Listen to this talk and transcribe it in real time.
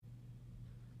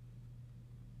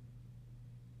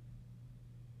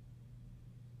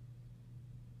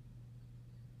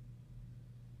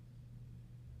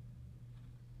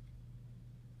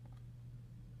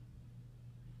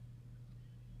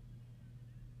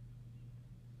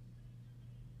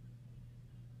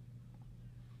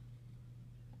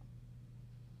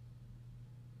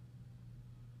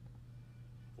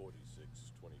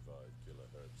46, 25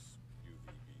 kilohertz,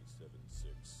 UVB76,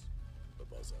 the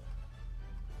buzzer.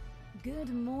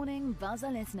 Good morning, Buzzer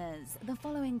listeners. The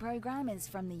following program is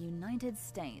from the United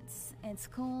States. It's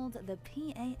called the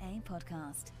PAA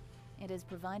Podcast. It is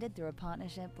provided through a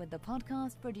partnership with the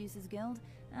Podcast Producers Guild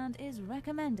and is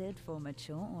recommended for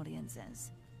mature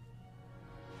audiences.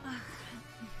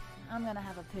 I'm gonna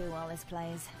have a poo while this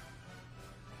plays.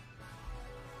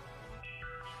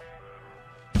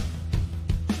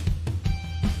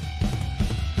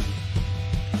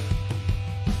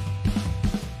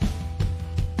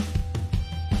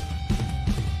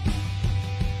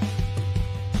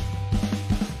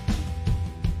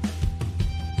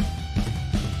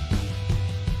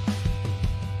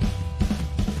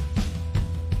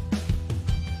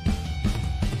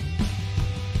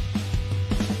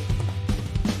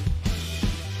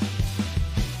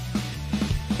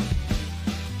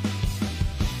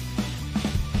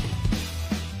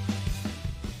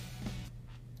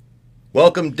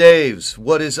 Welcome, Daves.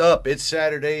 What is up? It's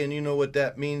Saturday, and you know what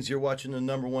that means. You're watching the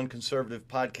 #1 conservative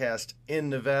podcast in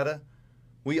Nevada.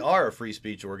 We are a free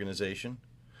speech organization.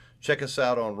 Check us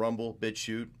out on Rumble,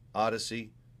 BitChute,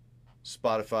 Odyssey,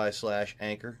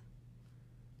 Spotify/Anchor.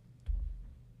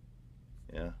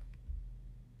 Yeah.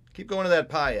 Keep going to that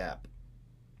Pi app.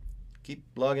 Keep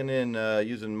logging in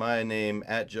using my name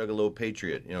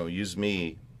 @JuggaloPatriot. Use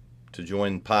me to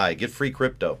join Pi. Get free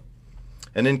crypto.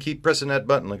 And then keep pressing that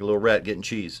button like a little rat getting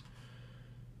cheese.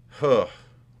 Let's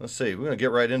see. We're going to get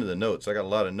right into the notes. I got a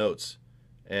lot of notes.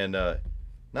 And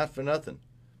not for nothing.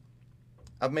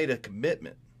 I've made a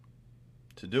commitment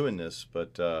to doing this,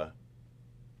 but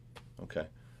okay.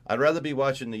 I'd rather be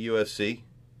watching the UFC.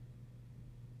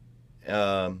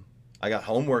 I got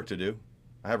homework to do.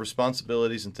 I have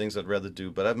responsibilities and things I'd rather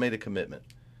do, but I've made a commitment.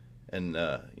 And,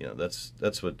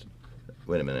 that's what...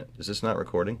 Wait a minute. Is this not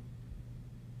recording?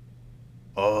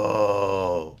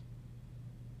 Oh,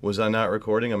 was I not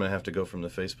recording? I'm going to have to go from the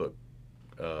Facebook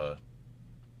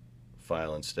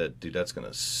file instead. Dude, that's going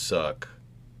to suck.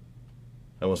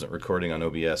 I wasn't recording on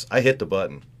OBS. I hit the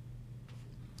button.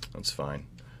 That's fine.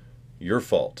 Your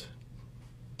fault,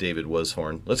 David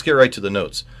Washorn. Let's get right to the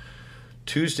notes.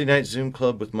 Tuesday night Zoom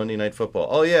club with Monday Night Football.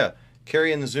 Oh, yeah.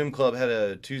 Carrie and the Zoom club had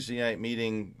a Tuesday night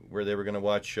meeting where they were going to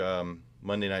watch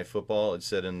Monday Night Football. It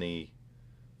said in the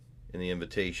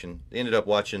invitation. They ended up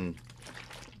watching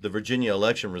the Virginia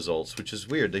election results, which is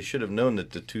weird. They should have known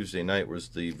that the Tuesday night was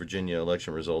the Virginia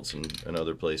election results and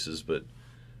other places, but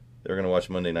they're going to watch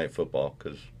Monday Night Football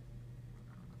because...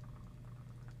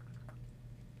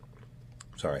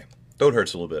 Sorry. Throat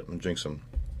hurts a little bit. I'm going to drink some...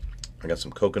 I got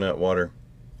some coconut water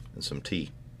and some tea.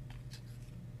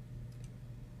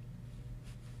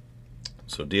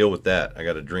 So deal with that. I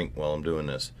got to drink while I'm doing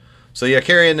this. So yeah,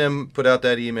 Carrie and them put out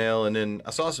that email, and then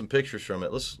I saw some pictures from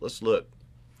it. Let's look.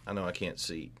 I know I can't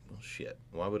see. Oh, shit.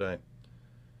 Why would I?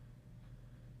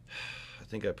 I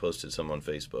think I posted some on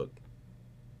Facebook.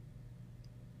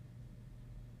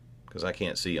 Because I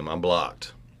can't see them. I'm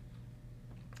blocked.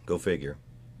 Go figure.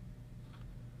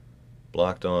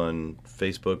 Blocked on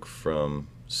Facebook from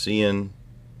seeing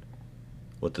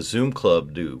what the Zoom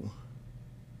Club do.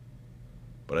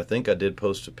 But I think I did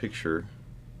post a picture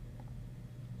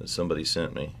that somebody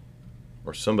sent me,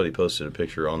 or somebody posted a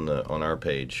picture on our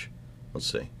page. Let's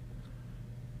see.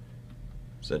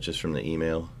 Is that just from the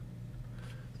email?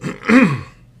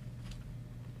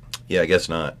 Yeah, I guess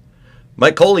not.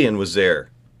 Mike Colian was there,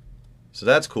 so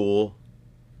that's cool.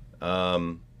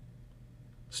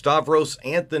 Stavros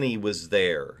Anthony was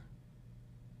there,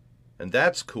 and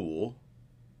that's cool.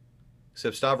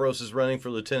 Except Stavros is running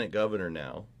for lieutenant governor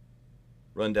now.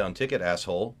 Rundown ticket,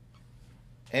 asshole.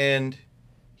 And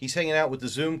he's hanging out with the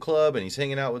Zoom Club, and he's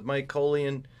hanging out with Mike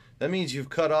Colian. That means you've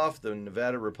cut off the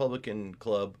Nevada Republican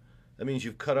Club. That means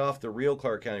you've cut off the real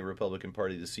Clark County Republican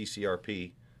Party, the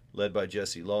CCRP, led by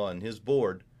Jesse Law and his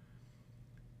board,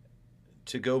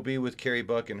 to go be with Carrie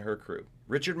Buck and her crew.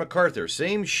 Richard MacArthur,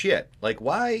 same shit. Like,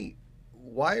 why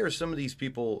are some of these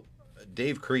people,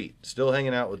 Dave Crete, still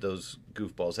hanging out with those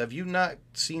goofballs? Have you not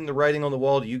seen the writing on the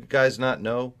wall? Do you guys not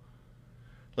know?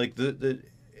 Like,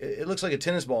 it looks like a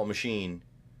tennis ball machine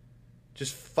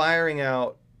just firing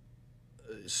out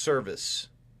serves.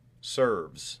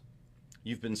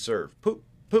 You've been served. Poop,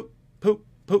 poop, poop,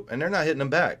 poop. And they're not hitting them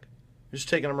back. They're just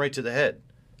taking them right to the head.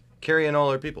 Carrying all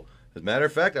their people. As a matter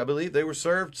of fact, I believe they were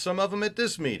served, some of them, at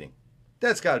this meeting.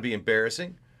 That's got to be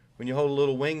embarrassing. When you hold a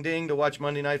little wing ding to watch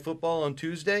Monday Night Football on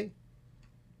Tuesday,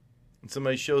 and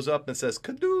somebody shows up and says,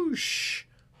 "Kadoosh."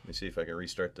 Let me see if I can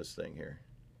restart this thing here.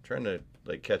 trying to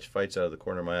like catch fights out of the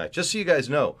corner of my eye. Just so you guys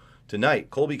know, tonight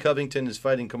Colby Covington is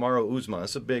fighting Kamaru Usman.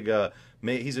 That's a big.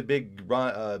 He's a big.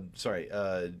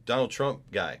 Donald Trump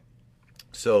guy.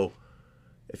 So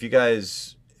if you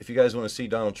guys want to see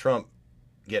Donald Trump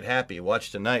get happy,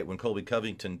 watch tonight when Colby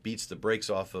Covington beats the brakes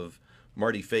off of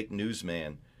Marty Fake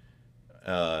Newsman,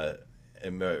 or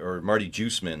Marty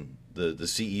Juiceman, the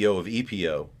CEO of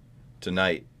EPO,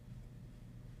 tonight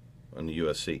on the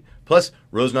UFC. Plus,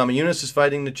 Rose Namajunas is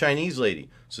fighting the Chinese lady,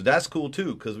 so that's cool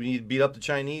too because we need to beat up the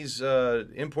Chinese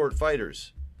import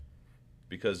fighters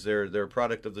because they're a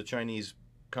product of the Chinese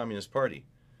Communist Party.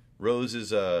 Rose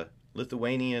is a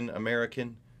Lithuanian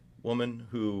American woman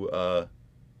who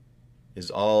is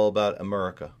all about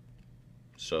America,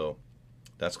 so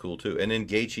that's cool too. And then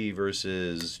Gaethje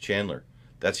versus Chandler,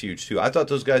 that's huge too. I thought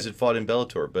those guys had fought in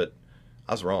Bellator, but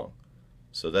I was wrong.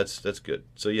 So that's good.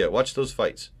 So yeah, watch those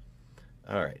fights.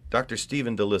 All right, Dr.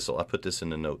 Stephen DeLissel. I put this in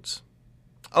the notes.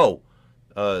 Oh,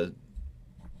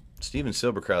 Steven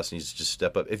Silberkraus needs to just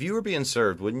step up. If you were being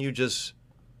served, wouldn't you just,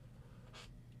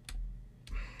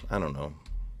 I don't know,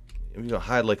 you're gonna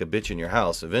hide like a bitch in your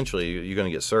house. Eventually, you're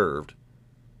gonna get served.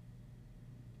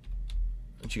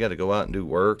 But you got to go out and do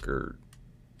work, or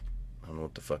I don't know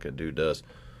what the fuck a dude does.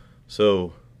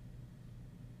 So,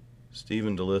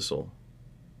 Steven DeLissel.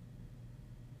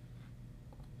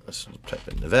 Let's type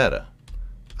in Nevada.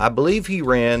 I believe he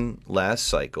ran last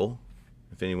cycle.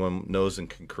 If anyone knows and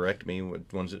can correct me,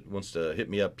 wants to hit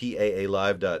me up,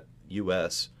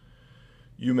 paalive.us.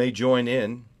 You may join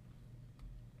in.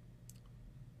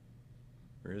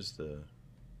 Where's the...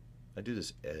 I do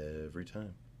this every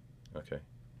time. Okay.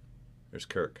 There's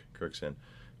Kirk. Kirk's in.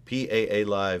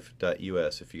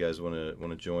 paalive.us if you guys want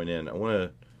to join in. I want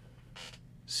to...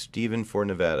 Stephen for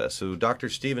Nevada. So Dr.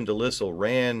 Stephen DeLissel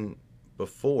ran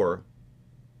before.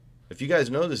 If you guys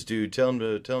know this dude, tell him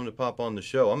to pop on the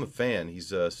show. I'm a fan.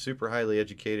 He's super highly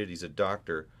educated. He's a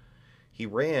doctor. He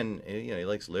ran, you know, he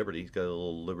likes liberty. He's got a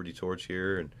little liberty torch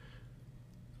here, and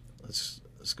let's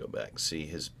go back and see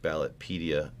his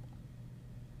Ballotpedia,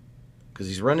 because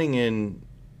he's running in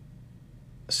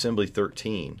Assembly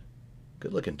 13.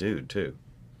 Good looking dude too.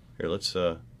 Here, let's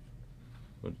can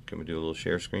we do a little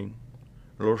share screen?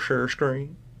 A little share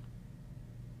screen.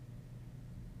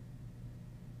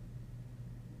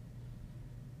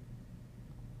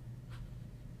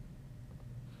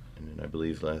 I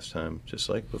believe last time, just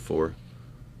like before,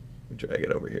 we drag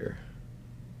it over here.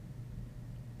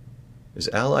 Is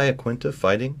Al Iaquinta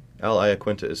fighting? Al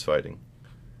Iaquinta is fighting.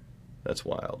 That's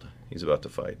wild. He's about to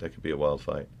fight. That could be a wild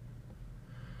fight.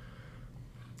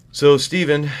 So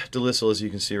Stephen DeLissel, as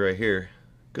you can see right here,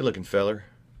 good looking feller.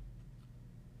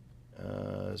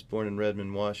 Was born in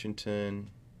Redmond,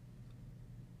 Washington.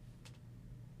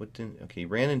 Okay, he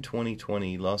ran in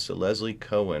 2020, lost to Leslie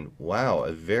Cohen. Wow,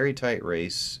 a very tight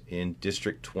race in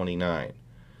District 29.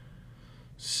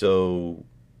 So,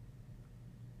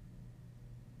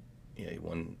 yeah, he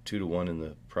won 2-1 in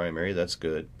the primary. That's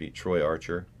good. Beat Troy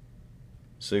Archer.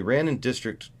 So he ran in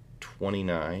District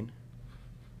 29,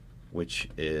 which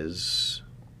is,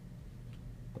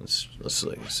 let's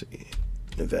see,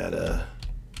 Nevada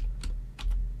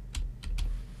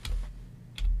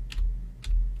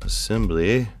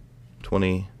Assembly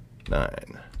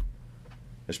 29.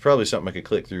 There's probably something I could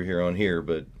click through here on here,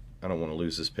 but I don't want to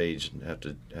lose this page and have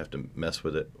to mess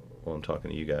with it while I'm talking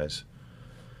to you guys.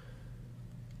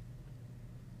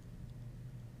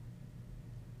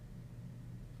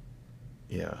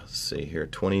 Yeah, let's see here.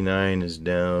 29 is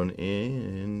down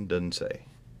in, doesn't say.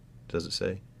 Does it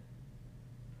say?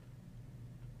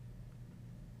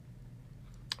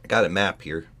 I got a map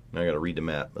here. Now I got to read the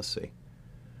map. Let's see.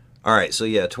 All right, so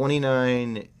yeah,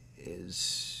 29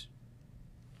 is,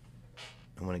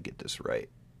 I want to get this right.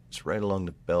 It's right along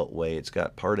the Beltway. It's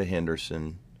got part of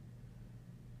Henderson.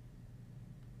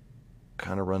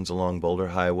 Kind of runs along Boulder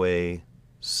Highway,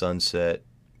 Sunset,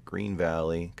 Green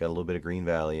Valley. Got a little bit of Green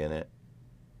Valley in it.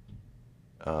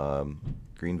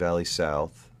 Green Valley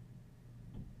South.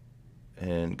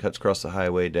 And cuts across the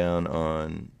highway down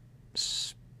on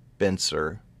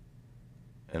Spencer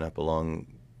and up along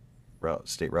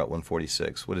State Route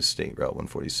 146. What is State Route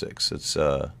 146? It's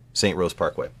St. Rose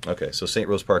Parkway. Okay, so St.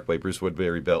 Rose Parkway, Bruce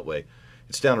Woodbury Beltway.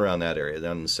 It's down around that area,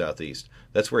 down in the southeast.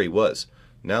 That's where he was.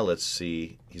 Now let's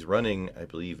see. He's running, I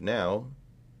believe, now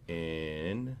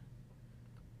in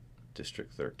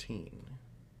District 13.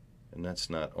 And that's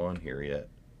not on here yet,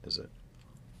 is it?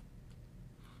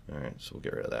 All right, so we'll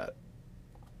get rid of that.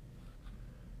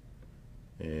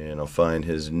 And I'll find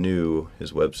his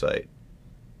website.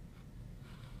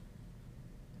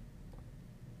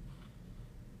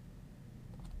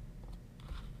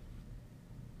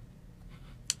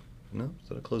 No, I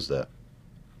thought I closed that.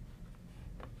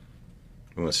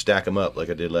 I'm going to stack them up like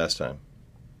I did last time.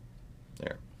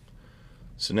 There.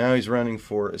 So now he's running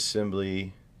for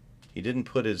Assembly. He didn't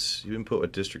put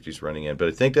what district he's running in, but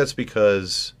I think that's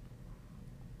because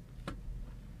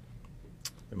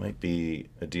there might be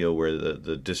a deal where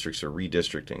the districts are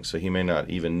redistricting, so he may not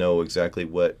even know exactly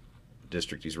what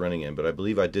district he's running in, but I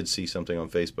believe I did see something on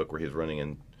Facebook where he's running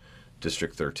in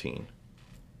District 13.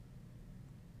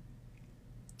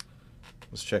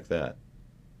 Let's check that.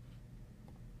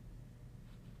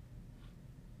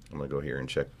 I'm going to go here and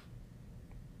check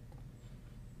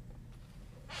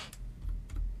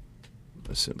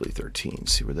Assembly 13,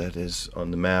 see where that is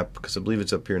on the map, because I believe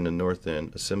it's up here in the north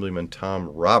end. Assemblyman Tom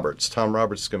Roberts. Tom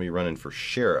Roberts is going to be running for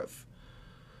sheriff.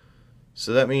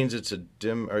 So that means it's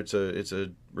it's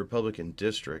a Republican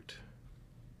district,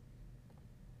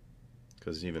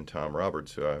 because even Tom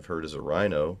Roberts, who I've heard is a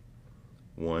rhino,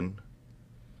 won.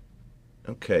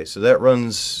 Okay, so that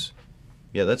runs,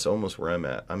 yeah, that's almost where I'm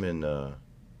at. I'm in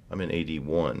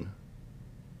AD1.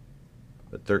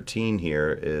 But 13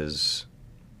 here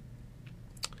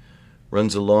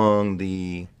runs along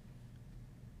the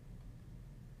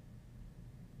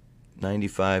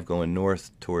 95 going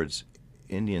north towards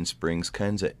Indian Springs,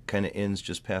 kind of ends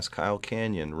just past Kyle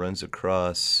Canyon, runs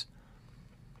across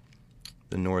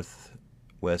the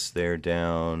northwest there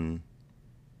down,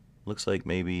 looks like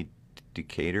maybe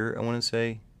Decatur, I want to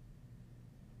say,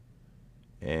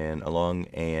 and along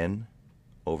Ann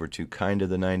over to kind of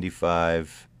the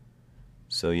 95.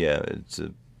 So yeah, it's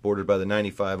bordered by the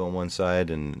 95 on one side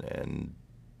and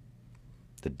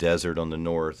the desert on the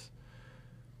north.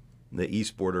 The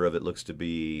east border of it looks to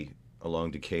be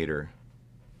along Decatur.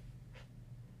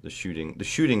 The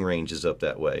shooting range is up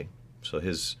that way. So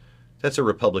that's a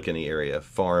Republican-y area,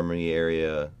 farm-y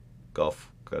area,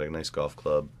 golf, got a nice golf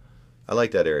club. I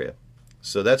like that area.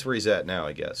 So that's where he's at now,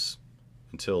 I guess,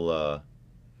 until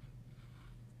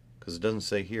because it doesn't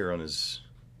say here on his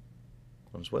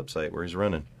website where he's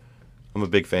running. I'm a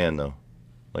big fan, though,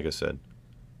 like I said.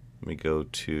 Let me go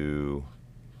to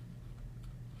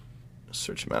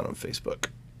search him out on Facebook.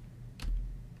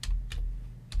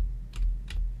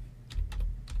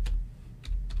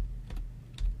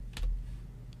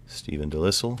 Stephen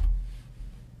DeLissel.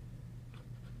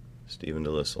 Stephen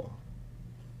DeLissel.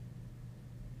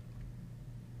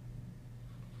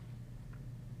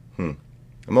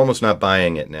 I'm almost not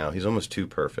buying it now. He's almost too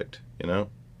perfect, you know?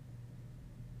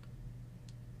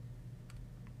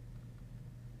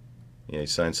 Yeah, he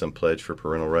signed some pledge for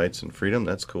parental rights and freedom.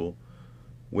 That's cool.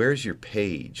 Where's your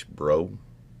page, bro?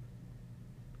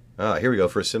 Ah, here we go,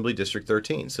 for Assembly District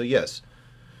 13. So yes,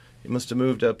 he must have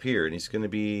moved up here, and he's going to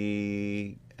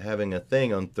be having a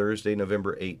thing on Thursday,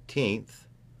 November 18th,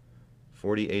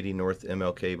 4080 North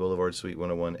MLK Boulevard, Suite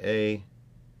 101A.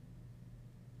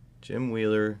 Jim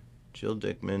Wheeler, Jill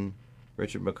Dickman,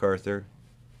 Richard MacArthur,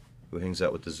 who hangs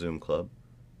out with the Zoom Club,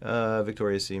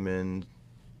 Victoria Seaman,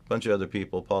 a bunch of other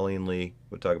people, Pauline Lee,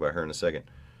 we'll talk about her in a second.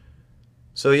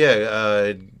 So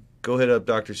yeah, go hit up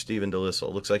Dr. Stephen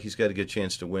DeLissel. Looks like he's got a good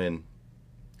chance to win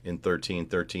in 13.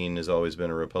 13 has always been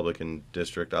a Republican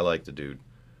district. I like the dude.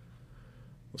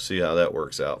 We'll see how that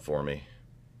works out for me.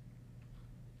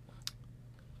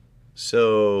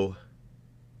 So,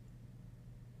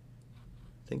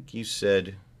 I think you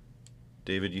said,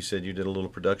 David, you said you did a little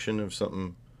production of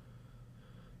something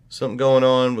going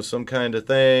on with some kind of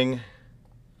thing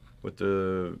with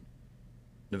the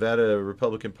Nevada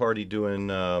Republican Party doing,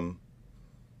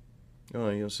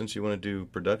 since you want to do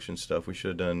production stuff, we should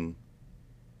have done,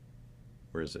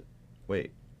 where is it?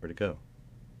 Wait, where'd it go?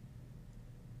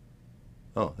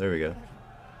 Oh, there we go.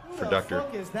 For Dr. Who the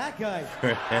fuck is that guy? For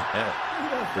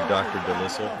Dr.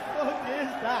 DeLissel. Who the fuck is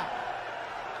that?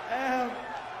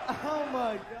 Oh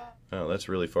my God. Oh, that's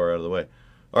really far out of the way.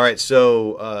 All right,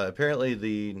 so apparently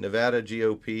the Nevada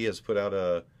GOP has put out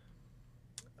a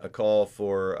call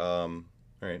for, all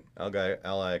right,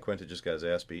 Ally Aquenta just got his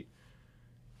ass beat.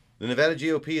 The Nevada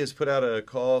GOP has put out a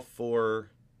call for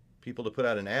people to put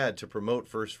out an ad to promote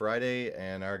First Friday,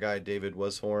 and our guy David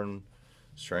Weshorn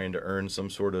is trying to earn some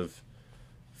sort of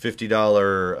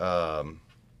 $50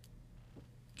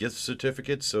 gift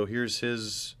certificate. So here's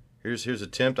his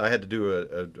attempt. I had to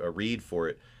do a read for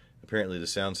it. Apparently the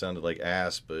sound sounded like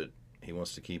ass, but he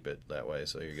wants to keep it that way,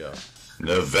 so here you go.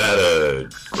 Nevada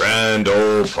Grand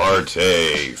Ole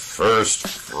Party, First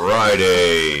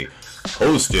Friday,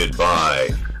 hosted by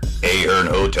Ahern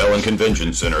Hotel and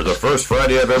Convention Center, the first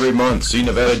Friday of every month. See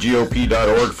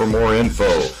NevadaGOP.org for more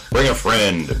info. Bring a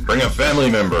friend, bring a family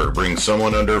member, bring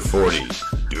someone under 40.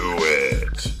 Do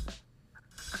it.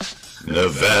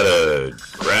 Nevada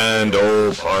Grand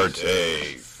Ole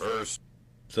Party, First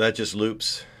So that just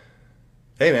loops.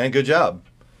 Hey man, good job.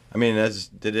 I mean, I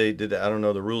don't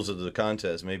know the rules of the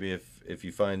contest. Maybe if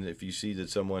you see that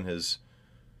someone has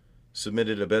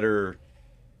submitted a better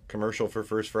commercial for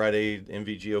First Friday,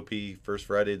 MVGOP First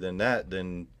Friday than that,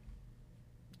 then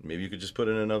maybe you could just put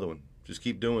in another one. Just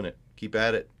keep doing it. Keep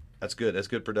at it. That's good. That's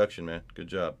good production, man. Good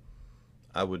job.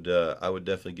 I would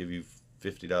definitely give you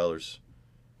 $50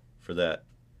 for that.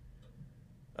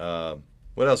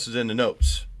 What else is in the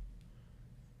notes?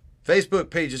 Facebook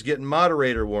page is getting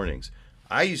moderator warnings.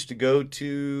 I used to go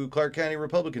to Clark County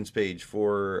Republicans page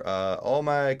for all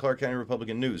my Clark County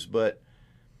Republican news, but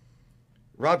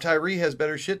Rob Tyree has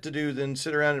better shit to do than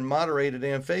sit around and moderate a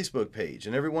damn Facebook page.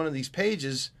 And every one of these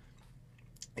pages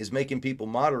is making people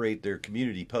moderate their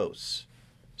community posts.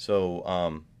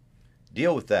 So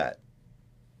deal with that.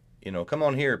 You know, come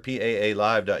on here,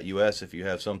 paalive.us, if you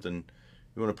have something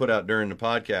you want to put out during the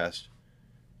podcast.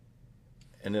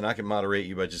 And then I can moderate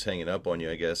you by just hanging up on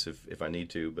you, I guess, if I need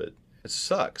to. But it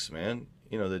sucks, man.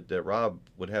 You know, that Rob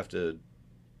would have to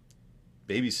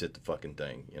babysit the fucking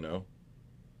thing, you know?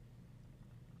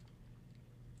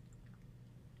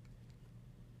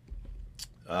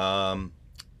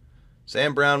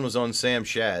 Sam Brown was on Sam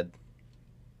Shad.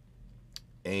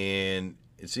 And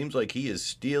it seems like he is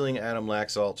stealing Adam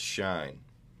Laxalt's shine.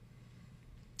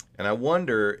 And I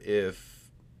wonder if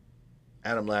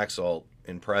Adam Laxalt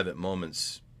in private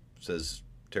moments says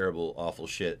terrible, awful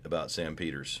shit about Sam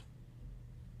Peters.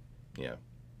 Yeah.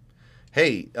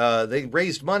 Hey, they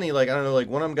raised money, like, I don't know, like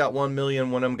one of them got 1 million,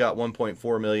 one of them got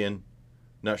 1.4 million.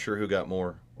 Not sure who got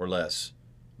more or less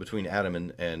between Adam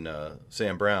and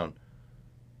Sam Brown.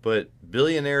 But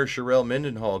billionaire Sherelle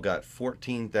Mendenhall got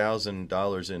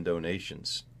 $14,000 in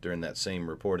donations during that same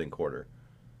reporting quarter.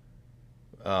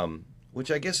 Which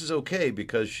I guess is okay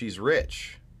because she's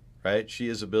rich, right? She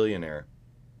is a billionaire.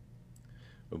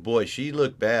 But boy, she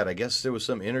looked bad. I guess there was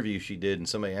some interview she did and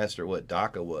somebody asked her what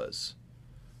DACA was.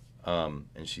 And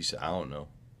she said, I don't know.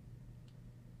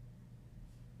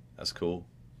 That's cool.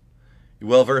 You're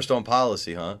well versed on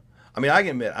policy, huh? I mean, I can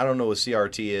admit, I don't know what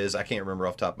CRT is. I can't remember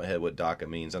off the top of my head what DACA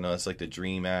means. I know it's like the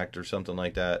DREAM Act or something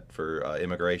like that for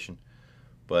immigration.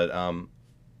 But I'm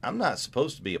not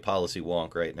supposed to be a policy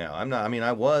wonk right now. I'm not. I mean,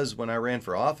 I was when I ran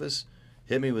for office.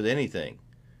 Hit me with anything.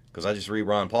 Because I just read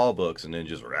Ron Paul books and then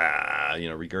just,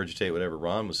 regurgitate whatever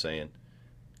Ron was saying.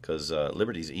 Because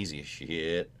liberty's easy as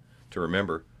shit to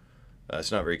remember.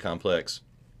 It's not very complex.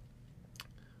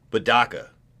 But DACA.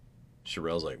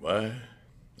 Sherelle's like, what?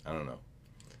 I don't know.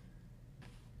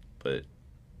 But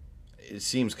it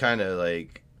seems kind of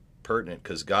like pertinent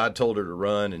because God told her to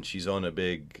run and she's on a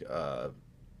big,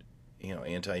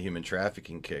 anti-human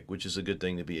trafficking kick, which is a good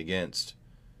thing to be against.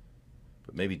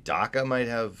 But maybe DACA might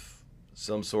have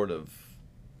some sort of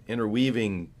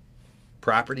interweaving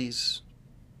properties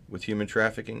with human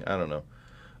trafficking. I don't know.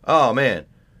 Oh, man.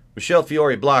 Michelle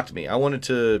Fiore blocked me. I wanted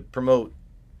to promote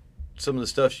some of the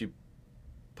stuff she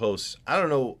posts. I don't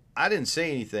know. I didn't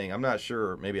say anything. I'm not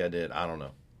sure. Maybe I did. I don't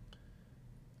know.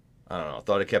 I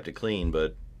thought I kept it clean,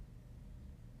 but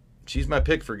she's my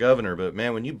pick for governor. But,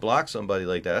 man, when you block somebody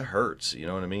like that, it hurts. You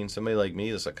know what I mean? Somebody like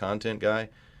me that's a content guy.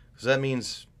 Because that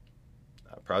means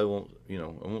I probably won't,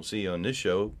 I won't see you on this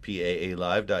show,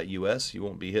 paalive.us. You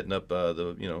won't be hitting up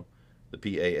the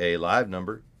PAA Live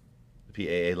number,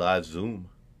 the PAA Live Zoom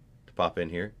to pop in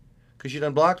here because you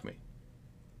done blocked me.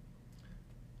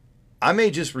 I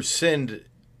may just rescind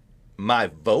my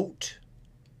vote,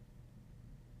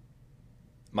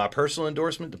 my personal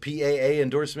endorsement, the PAA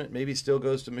endorsement maybe still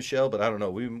goes to Michelle, but I don't know.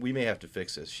 We may have to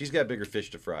fix this. She's got bigger fish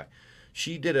to fry.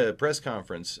 She did a press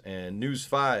conference, and News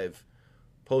 5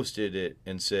 posted it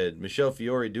and said, Michelle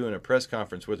Fiore doing a press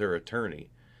conference with her attorney.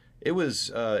 It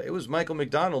was Michael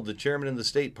McDonald, the chairman of the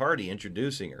state party,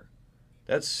 introducing her.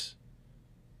 That's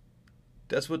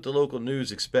what the local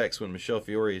news expects when Michelle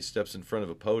Fiore steps in front of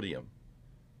a podium.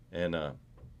 And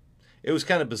it was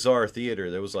kind of bizarre theater.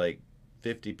 There was like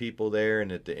 50 people there,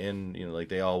 and at the end,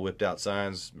 they all whipped out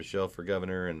signs, Michelle for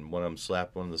governor, and one of them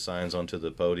slapped one of the signs onto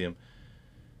the podium.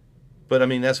 But I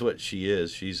mean, that's what she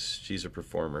is. She's a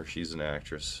performer. She's an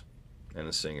actress and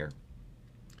a singer.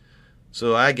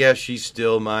 So I guess she's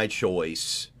still my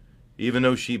choice, even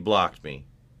though she blocked me.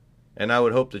 And I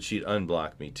would hope that she'd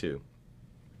unblock me too.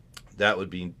 That would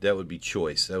be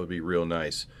choice. That would be real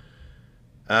nice.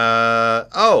 Are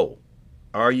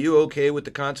you okay with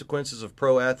the consequences of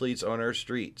pro athletes on our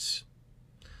streets?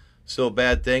 So a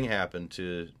bad thing happened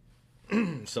to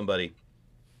somebody.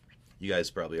 You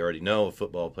guys probably already know a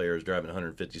football player is driving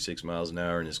 156 miles an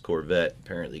hour in his Corvette.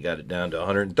 Apparently got it down to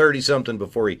 130 something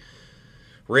before he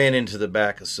ran into the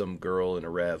back of some girl in a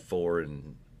RAV4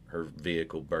 and her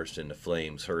vehicle burst into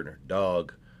flames, her and her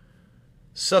dog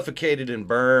suffocated and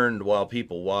burned while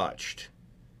people watched.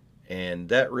 And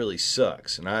that really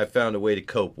sucks. And I found a way to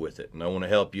cope with it. And I want to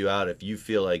help you out if you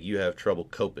feel like you have trouble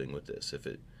coping with this. If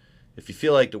you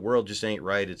feel like the world just ain't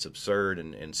right, it's absurd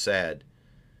and sad,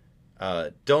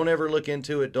 don't ever look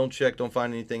into it. Don't check. Don't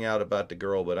find anything out about the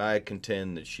girl. But I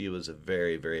contend that she was a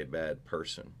very, very bad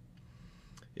person.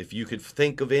 If you could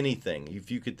think of anything, if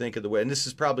you could think of the way, and this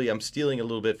is probably, I'm stealing a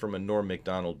little bit from a Norm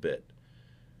Macdonald bit.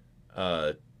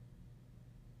 But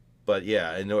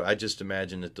yeah, I know. I just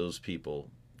imagine that those people,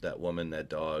 that woman, that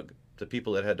dog, the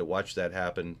people that had to watch that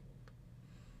happen,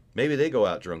 maybe they go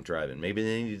out drunk driving. Maybe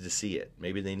they needed to see it.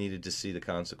 Maybe they needed to see the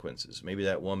consequences. Maybe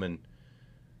that woman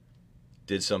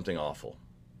did something awful.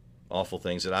 Awful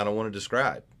things that I don't want to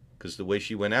describe because the way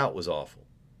she went out was awful.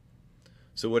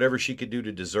 So whatever she could do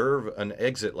to deserve an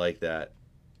exit like that,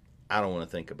 I don't want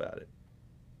to think about it.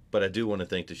 But I do want to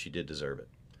think that she did deserve it.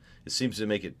 It seems to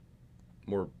make it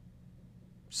more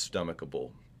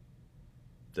stomachable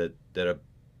that a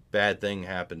bad thing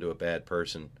happened to a bad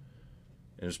person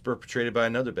and it was perpetrated by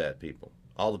another bad people.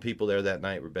 All the people there that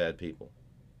night were bad people.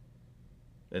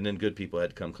 And then good people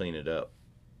had to come clean it up.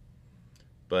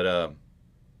 But,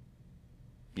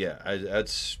 yeah,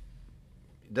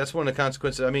 that's one of the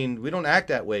consequences. I mean, we don't act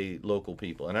that way, local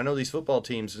people. And I know these football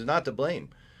teams is not to blame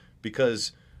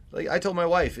because, like I told my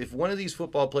wife, if one of these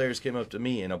football players came up to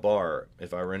me in a bar,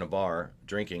 if I were in a bar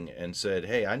drinking and said,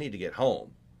 hey, I need to get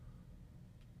home.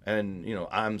 And, you know,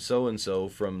 I'm so-and-so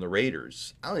from the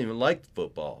Raiders. I don't even like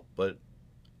football, but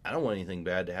I don't want anything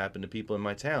bad to happen to people in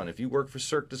my town. If you work for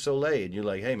Cirque du Soleil and you're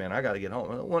like, hey, man, I got to get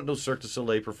home. I don't want no Cirque du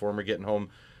Soleil performer getting home.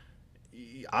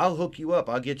 I'll hook you up.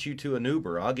 I'll get you to an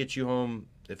Uber. I'll get you home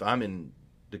if I'm in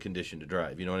the condition to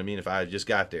drive. You know what I mean? If I just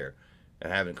got there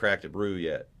and haven't cracked a brew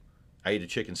yet, I eat a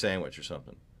chicken sandwich or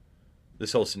something.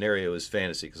 This whole scenario is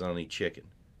fantasy because I don't eat chicken.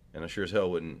 And I sure as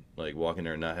hell wouldn't like walk in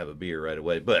there and not have a beer right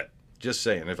away. But just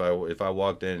saying, if I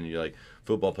walked in and you're like,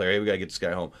 football player, hey, we got to get this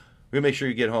guy home. We're going to make sure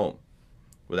you get home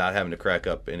without having to crack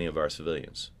up any of our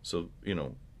civilians. So, you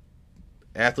know,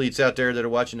 athletes out there that are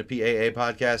watching the PAA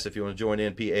podcast, if you want to join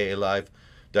in,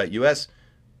 paalive.us,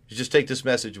 you just take this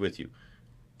message with you.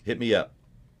 Hit me up.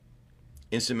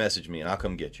 Instant message me, and I'll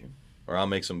come get you. Or I'll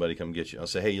make somebody come get you. I'll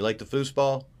say, hey, you like the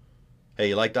foosball? Hey,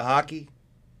 you like the hockey?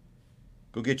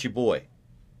 Go get your boy.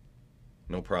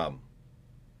 No problem.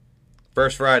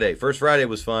 First Friday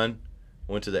was fun.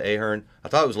 Went to the Ahern. I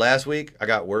thought it was last week. I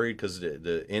got worried because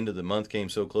the end of the month came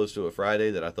so close to a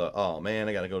Friday that I thought, oh, man,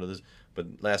 I got to go to this.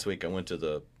 But last week I went to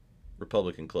the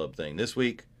Republican Club thing. This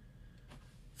week,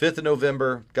 5th of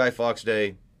November, Guy Fawkes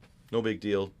Day. No big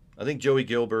deal. I think Joey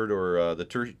Gilbert or the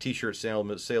T-shirt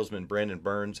salesman Brandon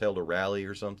Burns held a rally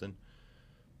or something.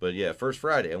 But yeah, First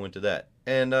Friday I went to that.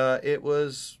 And it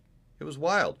was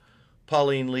wild.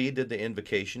 Pauline Lee did the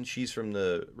invocation. She's from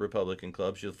the Republican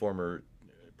Club. She's the former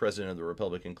president of the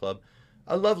Republican Club.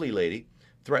 A lovely lady.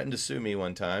 Threatened to sue me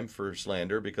one time for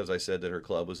slander because I said that her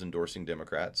club was endorsing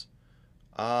Democrats.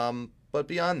 But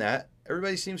beyond that,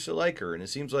 everybody seems to like her. And it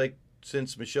seems like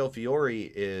since Michelle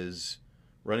Fiore is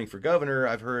running for governor,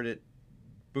 I've heard it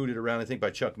booted around, I think, by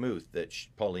Chuck Muth, that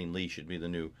Pauline Lee should be the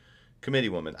new committee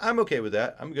woman. I'm okay with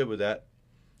that. I'm good with that.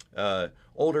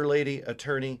 Older lady,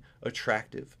 attorney,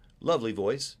 attractive, lovely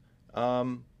voice.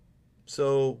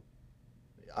 So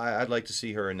I'd like to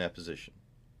see her in that position.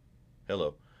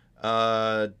 Hello.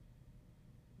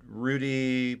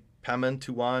 Rudy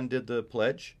Pamantuan did the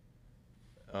pledge.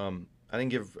 I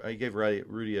gave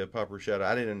Rudy a proper shout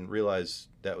out. I didn't realize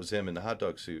that was him in the hot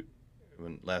dog suit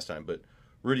last time, but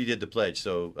Rudy did the pledge,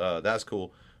 so that's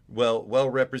cool. Well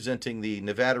representing the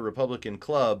Nevada Republican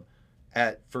Club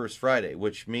at First Friday,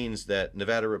 which means that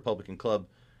Nevada Republican Club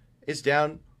is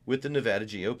down with the Nevada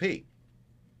GOP,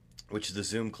 which the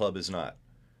Zoom Club is not.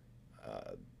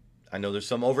 I know there's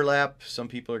some overlap. Some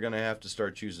people are going to have to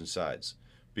start choosing sides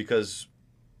because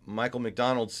Michael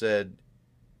McDonald said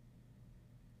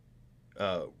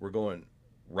we're going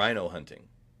rhino hunting.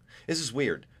 This is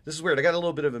weird. I got a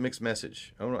little bit of a mixed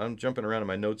message. I'm jumping around in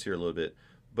my notes here a little bit.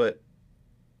 But,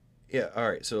 yeah, all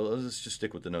right. So let's just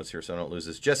stick with the notes here so I don't lose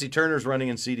this. Jesse Turner's running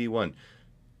in CD1.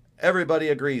 Everybody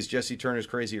agrees Jesse Turner's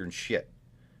crazier than shit.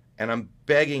 And I'm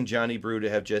begging Johnny Brew to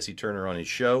have Jesse Turner on his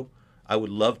show. I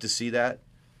would love to see that.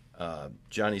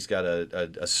 Johnny's got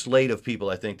a slate of people,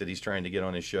 I think, that he's trying to get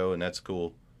on his show, and that's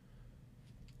cool.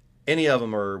 Any of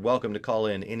them are welcome to call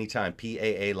in anytime,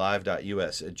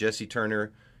 paalive.us. Jesse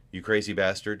Turner, you crazy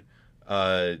bastard.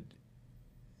 I've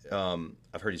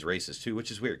heard he's racist, too,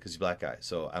 which is weird because he's a black guy.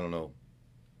 So, I don't know.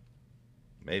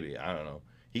 Maybe. I don't know.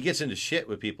 He gets into shit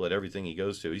with people at everything he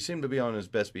goes to. He seemed to be on his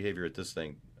best behavior at this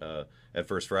thing at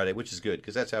First Friday, which is good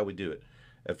because that's how we do it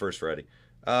at First Friday.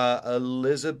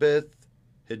 Elizabeth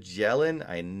Hagelin,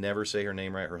 I never say her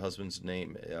name right. Her husband's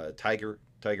name, Tiger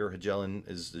Hagelin,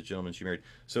 is the gentleman she married.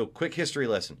 So, quick history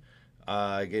lesson.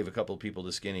 I gave a couple of people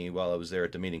to Skinny while I was there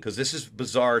at the meeting because this is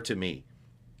bizarre to me.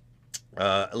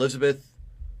 Elizabeth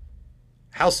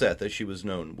Halseth, as she was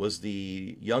known, was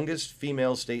the youngest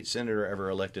female state senator ever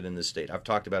elected in this state. I've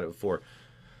talked about it before.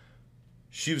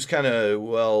 She was kind of,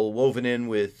 woven in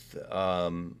with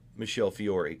Michelle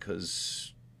Fiore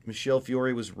because Michelle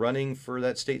Fiore was running for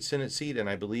that state Senate seat and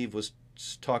I believe was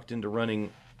talked into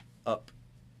running up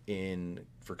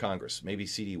for Congress. Maybe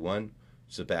CD1.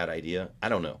 It's a bad idea. I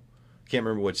don't know. Can't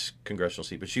remember which congressional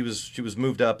seat, but she was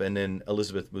moved up, and then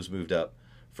Elizabeth was moved up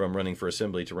from running for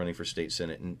assembly to running for state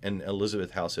senate, and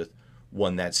Elizabeth Halseth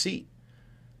won that seat.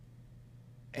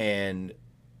 And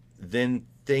then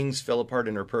things fell apart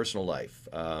in her personal life.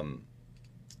 I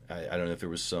don't know if there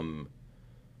was some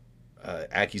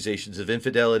accusations of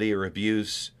infidelity or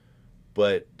abuse,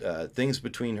 but things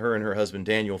between her and her husband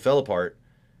Daniel fell apart,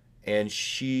 and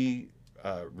she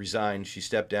resigned. She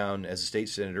stepped down as a state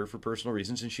senator for personal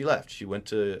reasons, and she left. She went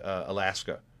to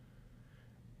Alaska,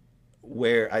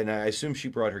 and I assume she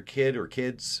brought her kid or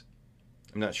kids.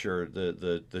 I'm not sure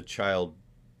the child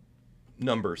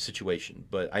number situation,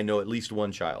 but I know at least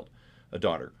one child, a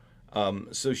daughter.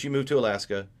 So she moved to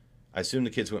Alaska. I assume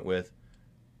the kids went with,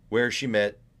 where she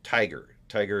met Tiger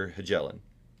Hagelin.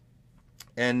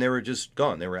 And they were just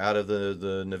gone. They were out of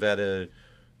the Nevada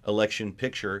election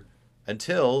picture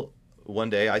until one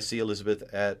day I see Elizabeth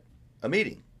at a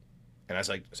meeting. And I was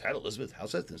like, is that Elizabeth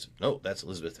Halseth? And said, no, that's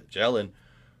Elizabeth Hagelin.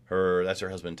 That's her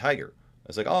husband, Tiger. I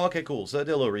was like, oh, okay, cool. So I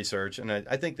did a little research, and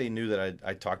I think they knew that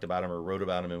I talked about him or wrote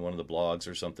about him in one of the blogs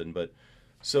or something. But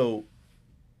so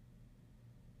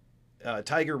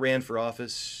Tiger ran for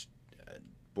office,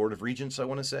 Board of Regents, I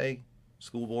want to say,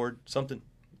 school board, something,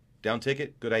 down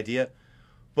ticket, good idea.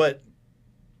 But,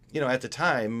 at the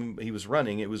time he was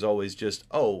running, it was always just,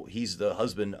 oh, he's the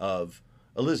husband of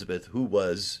Elizabeth, who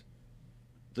was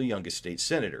the youngest state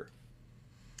senator.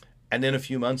 And then a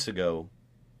few months ago,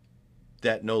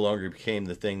 that no longer became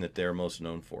the thing that they're most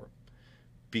known for,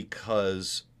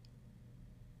 because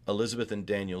Elizabeth and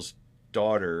Daniel's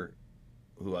daughter,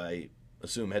 who I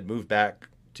assume had moved back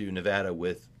to Nevada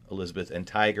with Elizabeth and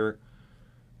Tiger,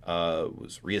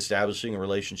 was reestablishing a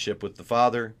relationship with the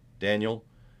father, Daniel,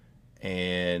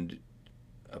 and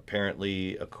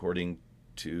apparently, according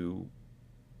to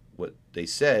what they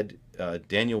said,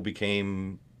 Daniel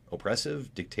became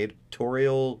oppressive,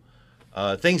 dictatorial.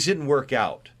 Things didn't work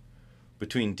out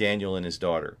between Daniel and his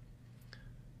daughter.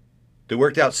 They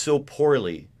worked out so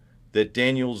poorly that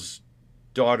Daniel's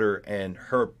daughter and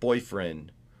her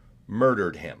boyfriend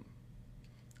murdered him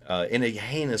in a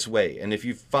heinous way. And if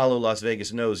you follow Las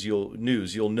Vegas news, you'll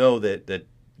know that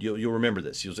you'll remember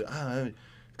this. You'll say,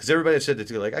 because everybody said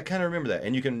that, like, I kind of remember that,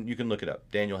 and you can look it up.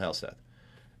 Daniel Halseth.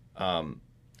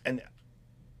 And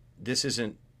this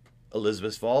isn't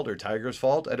Elizabeth's fault or Tiger's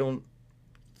fault. I don't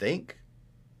think.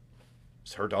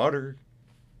 It's her daughter.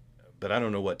 But I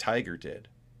don't know what Tiger did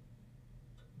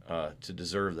to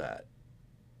deserve that.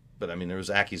 But I mean, there was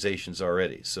accusations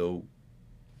already, so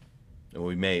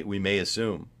we may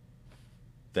assume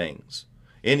things.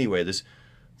 Anyway, this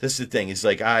is the thing. It's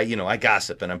like I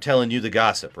gossip, and I'm telling you the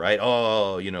gossip, right?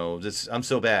 Oh, I'm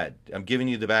so bad. I'm giving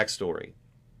you the backstory,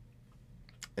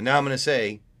 and now I'm going to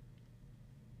say,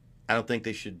 I don't think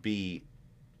they should be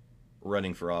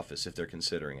running for office if they're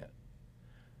considering it.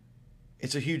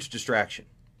 It's a huge distraction.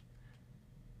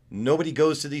 Nobody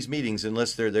goes to these meetings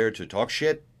unless they're there to talk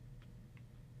shit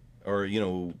or,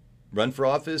 run for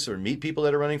office or meet people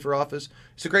that are running for office.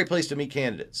 It's a great place to meet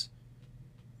candidates.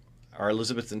 Are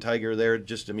Elizabeth and Tiger there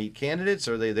just to meet candidates?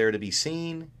 Are they there to be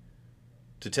seen,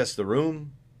 to test the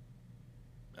room?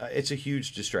 It's a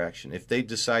huge distraction. If they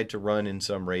decide to run in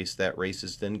some race, that race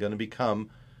is then going to become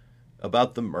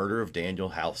about the murder of Daniel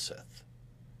Halseth.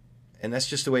 And that's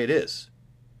just the way it is.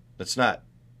 I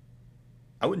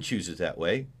wouldn't choose it that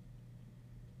way.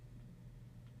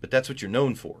 But that's what you're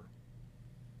known for.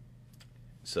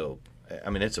 So, I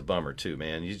mean, it's a bummer too,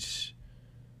 man.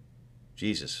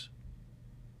 Jesus.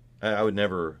 I would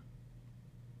never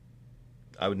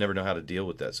know how to deal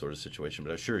with that sort of situation.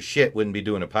 But I sure as shit wouldn't be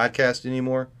doing a podcast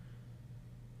anymore.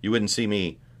 You wouldn't see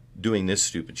me doing this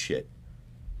stupid shit.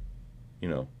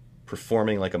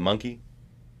 Performing like a monkey.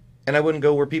 And I wouldn't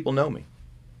go where people know me.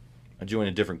 I'd join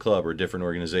a different club or a different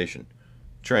organization.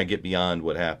 Try and get beyond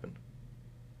what happened.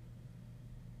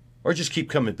 Or just keep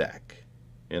coming back.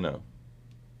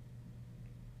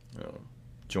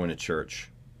 Join a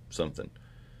church. something.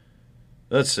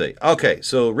 Let's see. Okay,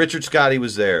 so Richard Scotti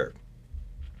was there.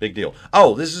 Big deal.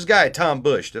 Oh, this is guy, Tom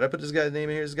Bush. Did I put this guy's name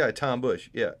in here? This guy, Tom Bush.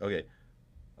 Yeah, okay.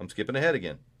 I'm skipping ahead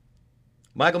again.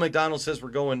 Michael McDonald says we're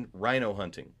going rhino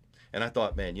hunting. And I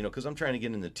thought, man, you know, because I'm trying to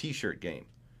get in the T-shirt game.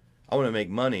 I want to make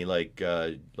money like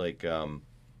I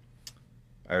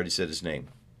already said his name.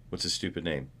 What's his stupid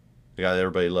name? The guy that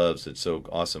everybody loves that's so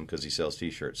awesome because he sells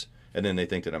T-shirts. And then they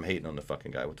think that I'm hating on the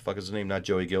fucking guy. What the fuck is his name? Not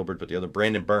Joey Gilbert, but the other,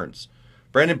 Brandon Burns.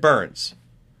 Brandon Burns.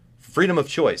 Freedom of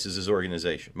Choice is his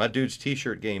organization. My dude's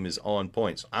T-shirt game is on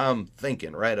point. So I'm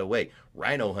thinking right away,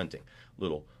 rhino hunting.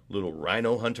 Little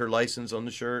rhino hunter license on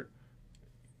the shirt.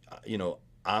 You know,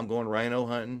 I'm going rhino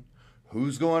hunting.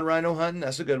 Who's going rhino hunting?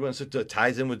 That's a good one. So it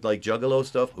ties in with like Juggalo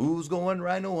stuff. Who's going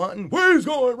rhino hunting? Where's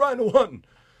going rhino hunting?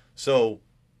 So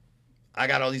I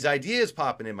got all these ideas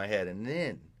popping in my head, and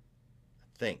then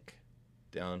I think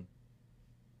down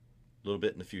a little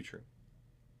bit in the future.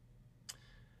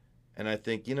 And I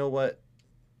think, you know what?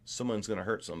 Someone's going to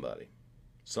hurt somebody.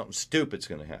 Something stupid's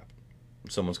going to happen.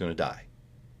 Someone's going to die.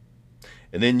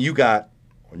 And then you got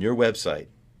on your website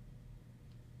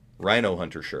rhino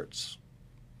hunter shirts,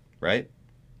 right?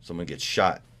 Someone gets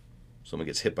shot. Someone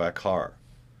gets hit by a car.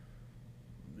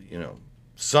 You know,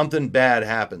 something bad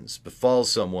happens,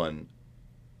 befalls someone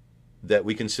that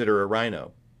we consider a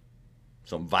rhino.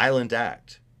 Some violent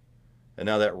act. And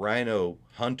now that rhino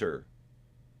hunter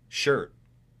shirt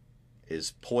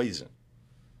is poison.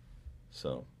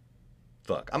 So,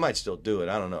 fuck. I might still do it.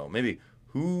 I don't know. Maybe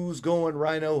who's going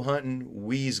rhino hunting?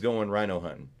 We's going rhino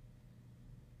hunting.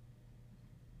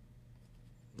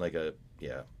 Like a,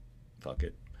 yeah, fuck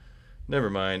it. Never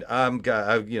mind.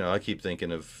 I keep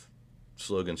thinking of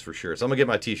slogans for sure. So I'm gonna get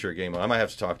my T-shirt game on. I might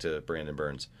have to talk to Brandon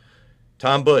Burns.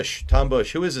 Tom Bush. Tom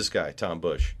Bush. Who is this guy? Tom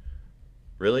Bush.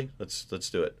 Really? Let's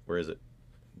do it. Where is it?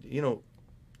 You know,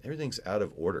 everything's out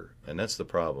of order, and that's the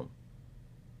problem.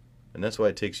 And that's why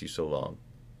it takes you so long.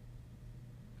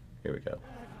 Here we go.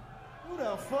 Who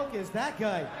the fuck is that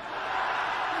guy?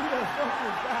 Who the fuck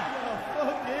is that? Who the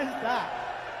fuck is that?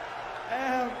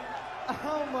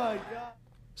 Oh my God.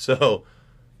 So,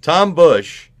 Tom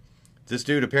Bush, this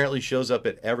dude apparently shows up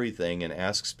at everything and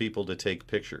asks people to take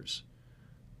pictures.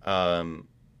 And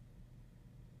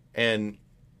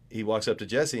he walks up to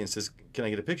Jesse and says, "Can I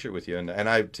get a picture with you?" And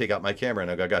I take out my camera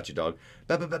and I go, "I got you, dog."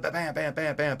 Bam, bam, bam, bam, bam,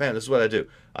 bam, bam, bam. This is what I do.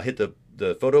 I hit the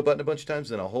photo button a bunch of times,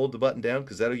 then I'll hold the button down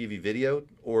because that'll give you video,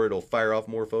 or it'll fire off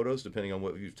more photos depending on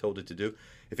what you've told it to do.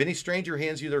 If any stranger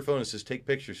hands you their phone and says, "Take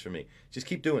pictures for me," just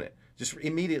keep doing it. Just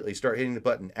immediately start hitting the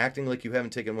button, acting like you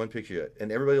haven't taken one picture yet,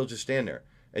 and everybody will just stand there.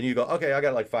 And you go, "Okay, I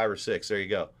got like 5 or 6. There you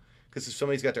go." Because if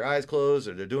somebody's got their eyes closed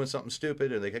or they're doing something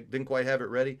stupid or they didn't quite have it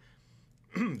ready,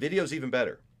 video's even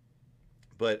better.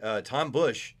 But Tom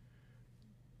Bush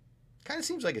kind of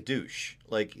seems like a douche.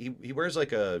 Like he wears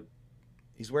like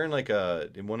he's wearing like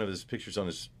in one of his pictures on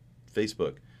his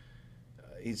Facebook,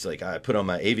 he's like, I put on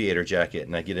my aviator jacket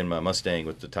and I get in my Mustang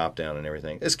with the top down and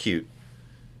everything. It's cute.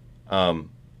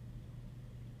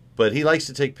 But he likes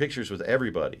to take pictures with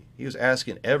everybody. He was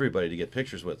asking everybody to get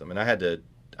pictures with him, and I had to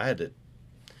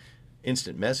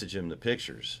instant message him the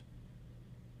pictures.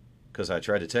 Because I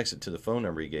tried to text it to the phone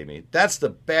number he gave me. That's the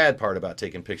bad part about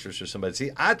taking pictures for somebody.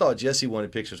 See, I thought Jesse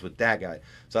wanted pictures with that guy.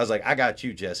 So I was like, "I got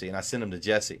you, Jesse." And I sent him to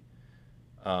Jesse.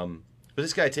 But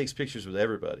this guy takes pictures with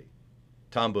everybody.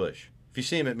 Tom Bush. If you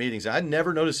see him at meetings, I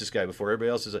never noticed this guy before. Everybody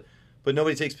else is but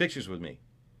nobody takes pictures with me.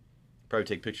 Probably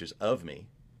take pictures of me.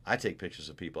 I take pictures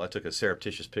of people. I took a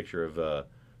surreptitious picture of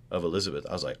Elizabeth.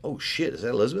 I was like, "Oh, shit, is that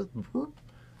Elizabeth?"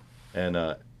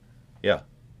 And, yeah.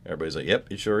 Everybody's like,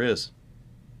 "Yep, it sure is."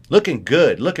 Looking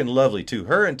good, looking lovely too.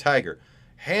 Her and Tiger,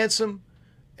 handsome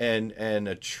and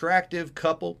attractive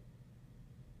couple.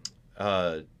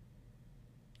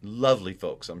 Lovely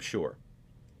folks, I'm sure.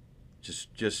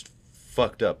 Just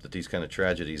fucked up that these kind of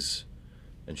tragedies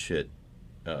and shit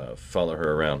follow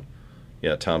her around.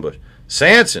 Yeah, Tom Bush.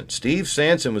 Sanson, Steve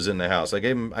Sanson was in the house. I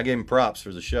gave him props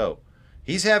for the show.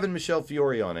 He's having Michelle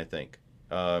Fiore on, I think.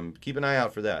 Keep an eye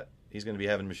out for that. He's going to be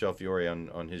having Michelle Fiore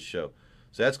on his show.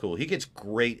 So that's cool. He gets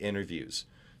great interviews.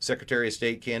 Secretary of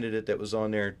State candidate that was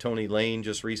on there, Tony Lane,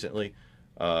 just recently.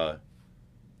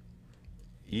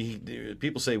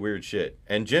 People say weird shit.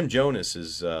 And Jim Jonas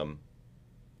is,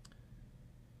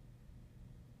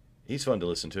 he's fun to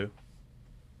listen to.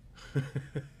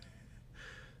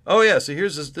 Oh, yeah, so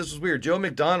here's this is weird. Joe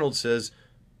McDonald says,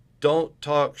 "Don't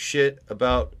talk shit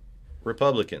about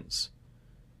Republicans."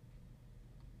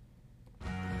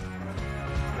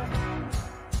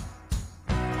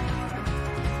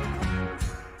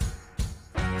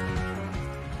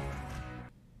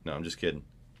 No, I'm just kidding.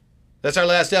 That's our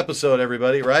last episode,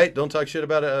 everybody, right? Don't talk shit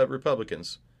about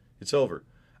Republicans. It's over.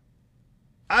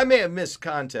 I may have missed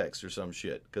context or some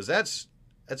shit, because that's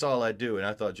all I do, and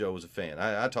I thought Joe was a fan.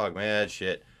 I talk mad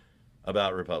shit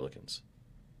about Republicans.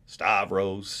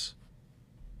 Stavros.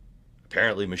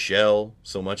 Apparently Michelle,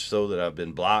 so much so that I've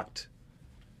been blocked.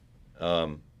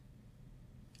 I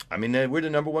mean, we're the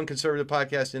number one conservative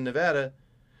podcast in Nevada.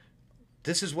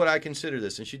 This is what I consider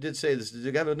this. And she did say this.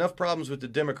 They have enough problems with the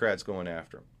Democrats going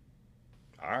after them.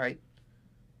 All right.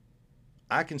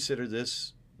 I consider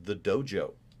this the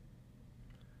dojo.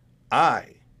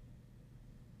 I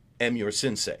am your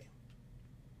sensei.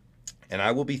 And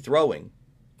I will be throwing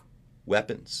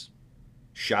weapons,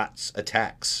 shots,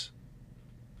 attacks.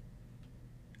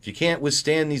 If you can't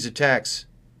withstand these attacks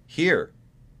here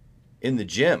in the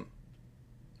gym,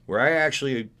 where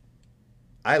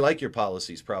I like your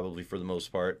policies probably for the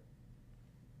most part,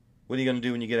 what are you going to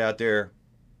do when you get out there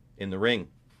in the ring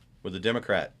with a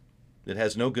Democrat that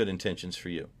has no good intentions for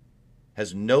you,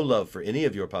 has no love for any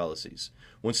of your policies,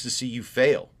 wants to see you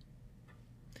fail?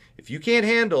 If you can't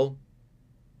handle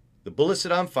the bullets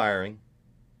that I'm firing,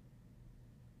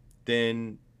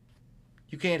 then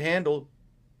you can't handle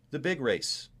the big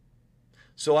race.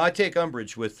 So I take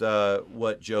umbrage with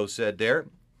what Joe said there.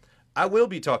 I will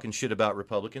be talking shit about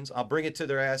Republicans. I'll bring it to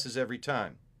their asses every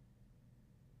time.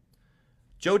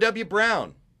 Joe W.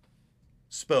 Brown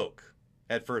spoke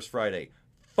at First Friday.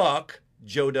 Fuck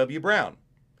Joe W. Brown.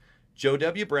 Joe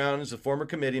W. Brown is a former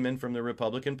committeeman from the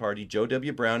Republican Party. Joe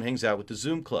W. Brown hangs out with the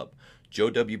Zoom Club. Joe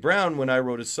W. Brown, when I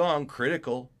wrote a song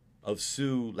critical of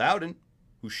Sue Loudon,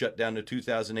 who shut down the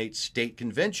 2008 state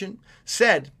convention,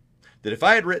 said that if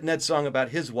I had written that song about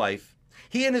his wife,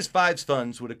 he and his 5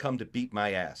 sons would have come to beat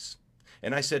my ass.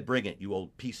 And I said, bring it, you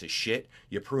old piece of shit,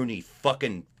 you pruny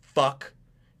fucking fuck,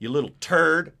 you little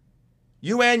turd.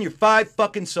 You and your 5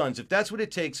 fucking sons, if that's what it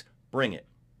takes, bring it.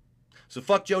 So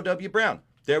fuck Joe W. Brown.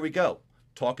 There we go.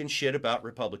 Talking shit about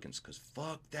Republicans, because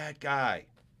fuck that guy.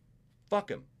 Fuck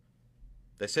him.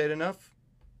 Did I say it enough?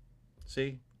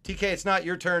 See? TK, it's not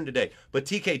your turn today. But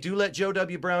TK, do let Joe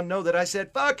W. Brown know that I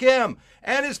said fuck him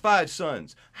and his 5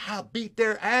 sons. I'll beat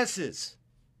their asses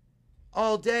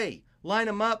all day. Line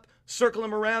them up, circle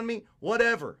them around me,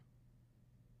 whatever.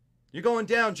 You're going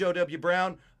down, Joe W.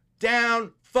 Brown.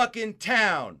 Down fucking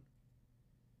town.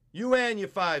 You and your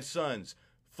 5 sons.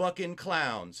 Fucking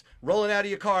clowns. Rolling out of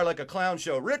your car like a clown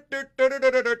show. So the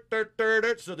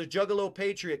Juggalo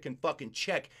Patriot can fucking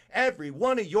check every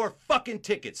one of your fucking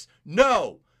tickets.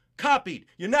 No. Copied.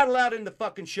 You're not allowed in the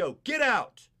fucking show. Get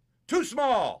out. Too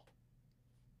small.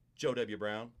 Joe W.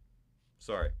 Brown.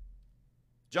 Sorry.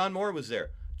 John Moore was there.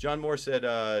 John Moore said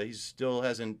he still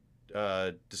hasn't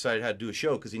decided how to do a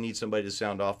show because he needs somebody to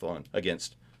sound off on,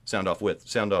 against, sound off with,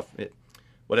 sound off,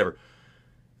 whatever.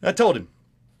 I told him,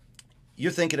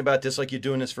 you're thinking about this like you're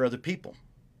doing this for other people.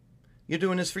 You're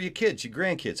doing this for your kids, your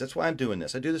grandkids. That's why I'm doing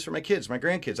this. I do this for my kids, my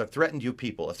grandkids. I've threatened you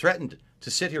people. I've threatened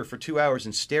to sit here for 2 hours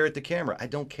and stare at the camera. I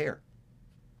don't care.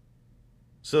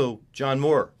 So, John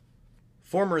Moore,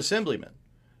 former assemblyman,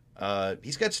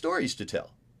 he's got stories to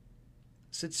tell.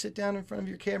 I said, sit down in front of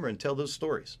your camera and tell those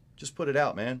stories. Just put it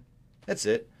out, man. That's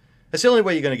it. That's the only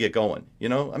way you're going to get going, you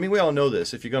know? I mean, we all know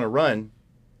this. If you're going to run,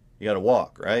 you got to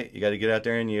walk, right? You got to get out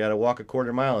there and you got to walk a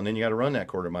quarter mile, and then you got to run that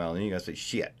quarter mile, and then you got to say,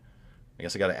 shit, I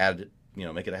guess I got to add it, you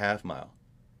know, make it a half mile.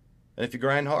 And if you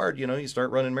grind hard, you know, you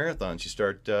start running marathons.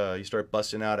 You start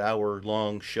busting out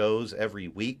hour-long shows every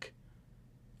week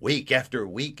after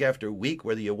week after week,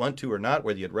 whether you want to or not,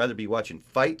 whether you'd rather be watching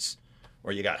fights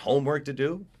or you got homework to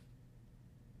do.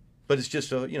 But it's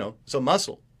just a, you know, it's a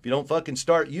muscle. If you don't fucking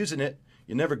start using it,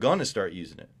 you're never going to start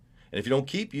using it. And if you don't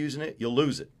keep using it, you'll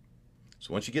lose it.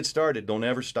 So once you get started, don't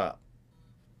ever stop.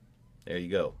 There you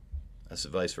go. That's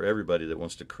advice for everybody that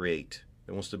wants to create,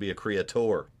 that wants to be a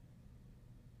creator.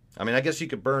 I mean, I guess you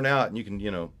could burn out and you can, you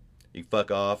know, you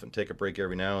fuck off and take a break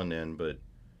every now and then, but,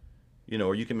 you know,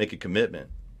 or you can make a commitment.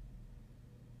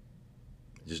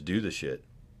 Just do the shit.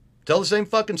 Tell the same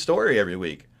fucking story every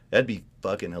week. That'd be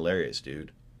fucking hilarious,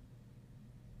 dude.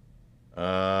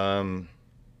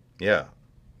 Yeah,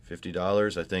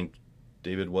 $50. I think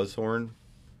David Washorn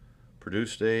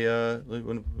produced a.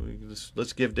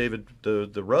 Let's give David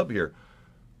the rub here.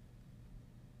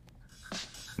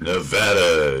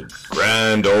 Nevada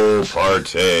Grand Ole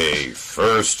Party,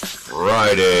 First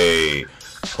Friday,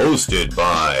 hosted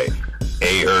by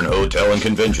Ahern Hotel and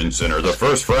Convention Center, the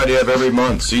first Friday of every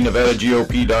month. See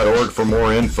NevadaGOP.org for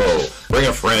more info. Bring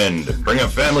a friend, bring a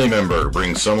family member,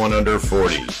 bring someone under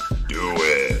 40. Do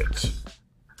it.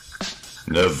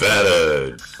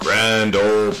 Nevada Grand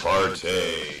Ole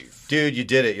Party. Dude, you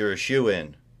did it. You're a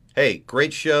shoo-in. Hey,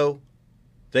 great show.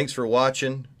 Thanks for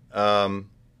watching.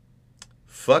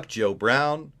 Fuck Joe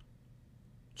Brown.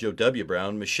 Joe W.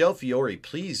 Brown. Michelle Fiore,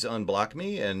 please unblock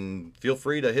me and feel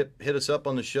free to hit us up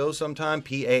on the show sometime.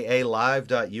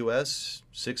 PAAlive.us.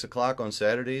 6 o'clock on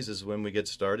Saturdays is when we get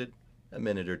started. A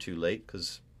minute or two late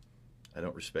because I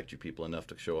don't respect you people enough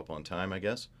to show up on time, I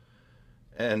guess.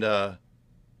 And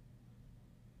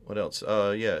what else?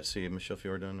 Yeah, see, Michelle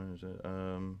Fiore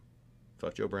done.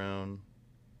 Fuck Joe Brown.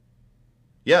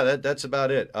 Yeah, that's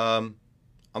about it. I'm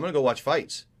going to go watch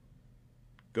fights.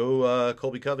 Go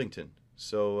Colby Covington.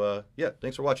 So, yeah,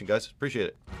 thanks for watching, guys. Appreciate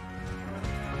it.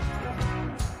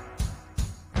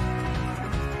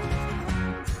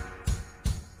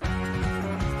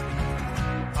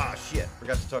 Ah, shit.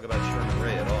 Forgot to talk about Sherman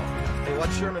Ray at all. Hey,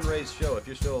 watch Sherman Ray's show. If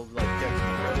you're still, like,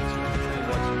 texting me credits, you can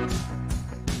watch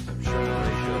some Sherman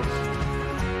Ray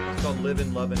shows. It's called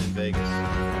Livin' Lovin' in Vegas.